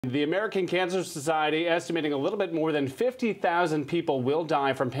The American Cancer Society estimating a little bit more than 50,000 people will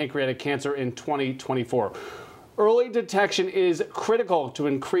die from pancreatic cancer in 2024. Early detection is critical to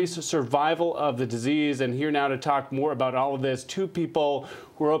increase survival of the disease. And here now to talk more about all of this, two people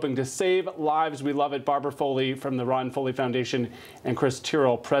who are hoping to save lives. We love it. Barbara Foley from the Ron Foley Foundation and Chris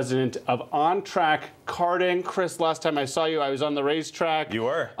Tyrrell, president of Track Karting. Chris, last time I saw you, I was on the racetrack. You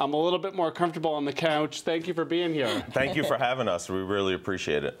were. I'm a little bit more comfortable on the couch. Thank you for being here. Thank you for having us. We really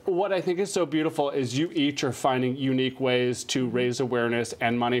appreciate it. What I think is so beautiful is you each are finding unique ways to raise awareness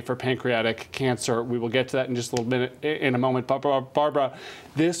and money for pancreatic cancer. We will get to that in just a little minute, in a moment. But Barbara,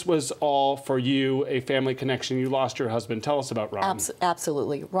 this was all for you, a family connection. You lost your husband. Tell us about Ron.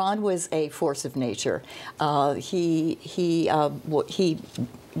 Absolutely. Ron was a force of nature. He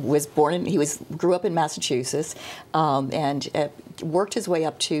grew up in Massachusetts and worked his way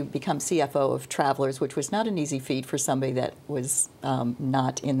up to become CFO of Travelers, which was not an easy feat for somebody that was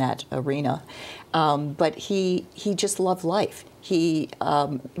not in that arena. But he just loved life. He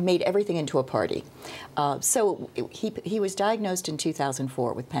made everything into a party. So he was diagnosed in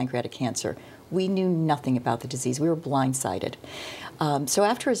 2004 with pancreatic cancer. We knew nothing about the disease. We were blindsided. So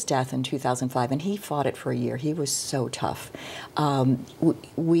after his death in 2005, and he fought it for a year, he was so tough. I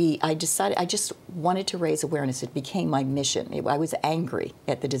decided I just wanted to raise awareness. It became my mission. I was angry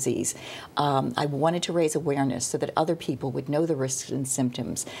at the disease. I wanted to raise awareness so that other people would know the risks and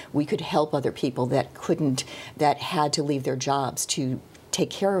symptoms. We could help other people that had to leave their jobs to take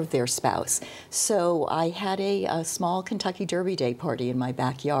care of their spouse. So I had a small Kentucky Derby Day party in my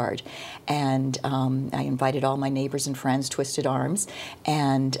backyard, and I invited all my neighbors and friends, twisted arms,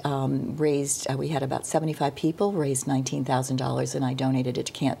 and we had about 75 people, raised $19,000, and I donated it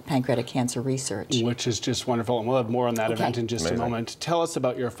to pancreatic cancer research. Which is just wonderful, and we'll have more on that event in just Amazing. a moment. Tell us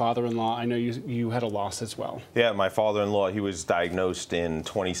about your father-in-law. I know you had a loss as well. Yeah, my father-in-law, he was diagnosed in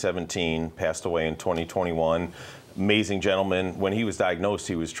 2017, passed away in 2021. Amazing gentleman. When he was diagnosed,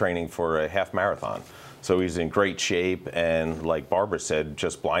 he was training for a half marathon. So he's in great shape, and like Barbara said,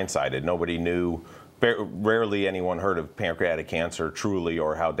 just blindsided. Nobody knew, rarely anyone heard of pancreatic cancer truly,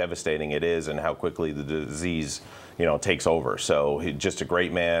 or how devastating it is and how quickly the disease, takes over. So just a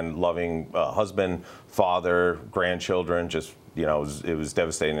great man, loving husband, father, grandchildren, just, it was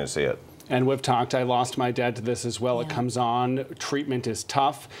devastating to see it. And we've talked, I lost my dad to this as well. Yeah. It comes on, treatment is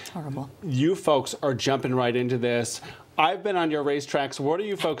tough. It's horrible. You folks are jumping right into this. I've been on your racetracks. What are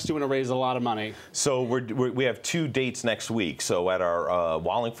you folks doing to raise a lot of money? So we have 2 dates next week. So at our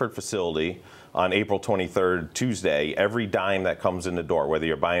Wallingford facility on April 23rd, Tuesday, every dime that comes in the door, whether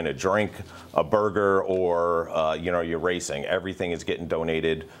you're buying a drink, a burger, or you're racing, everything is getting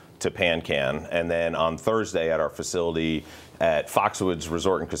donated to PanCan. And then on Thursday at our facility at Foxwoods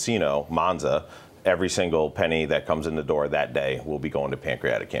Resort and Casino, Monza, every single penny that comes in the door that day will be going to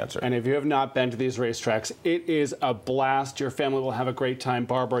pancreatic cancer. And if you have not been to these racetracks, it is a blast. Your family will have a great time.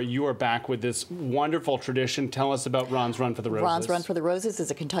 Barbara, you are back with this wonderful tradition. Tell us about Ron's Run for the Roses. Ron's Run for the Roses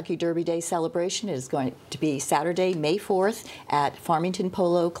is a Kentucky Derby Day celebration. It is going to be Saturday, May 4th at Farmington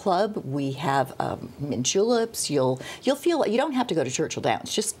Polo Club. We have mint juleps. You'll feel like you don't have to go to Churchill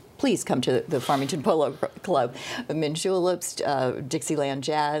Downs. Just please come to the Farmington Polo Club. Mint juleps, Dixieland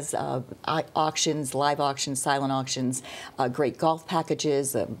Jazz, auctions, live auctions, silent auctions, great golf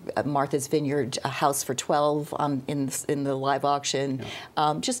packages, Martha's Vineyard, a house for 12 in the live auction,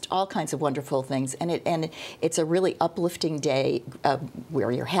 just all kinds of wonderful things. And it's a really uplifting day.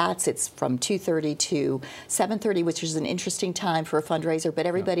 Wear your hats. It's from 2:30 to 7:30, which is an interesting time for a fundraiser. But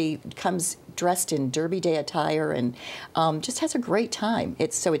everybody comes dressed in Derby Day attire and just has a great time.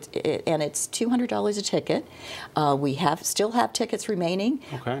 It's $200 a ticket. We still have tickets remaining.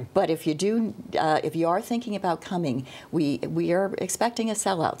 Okay. But if you are thinking about coming, we are expecting a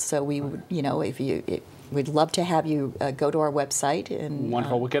sellout. So we'd love to have you go to our website. And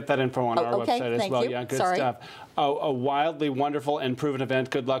wonderful. We'll get that info on our website as well. You. Yeah, good Sorry. stuff. A wildly wonderful and proven event.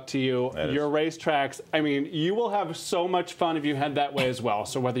 Good luck to you. Your racetracks, I mean, you will have so much fun if you head that way as well.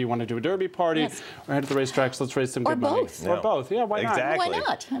 So whether you want to do a derby party or head to the racetracks, let's raise some good money. No. Or both. Yeah, why not? Exactly. Why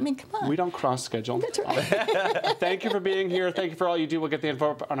not? I mean, come on. We don't cross schedule. That's right. Thank you for being here. Thank you for all you do. We'll get the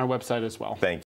info on our website as well. Thank you.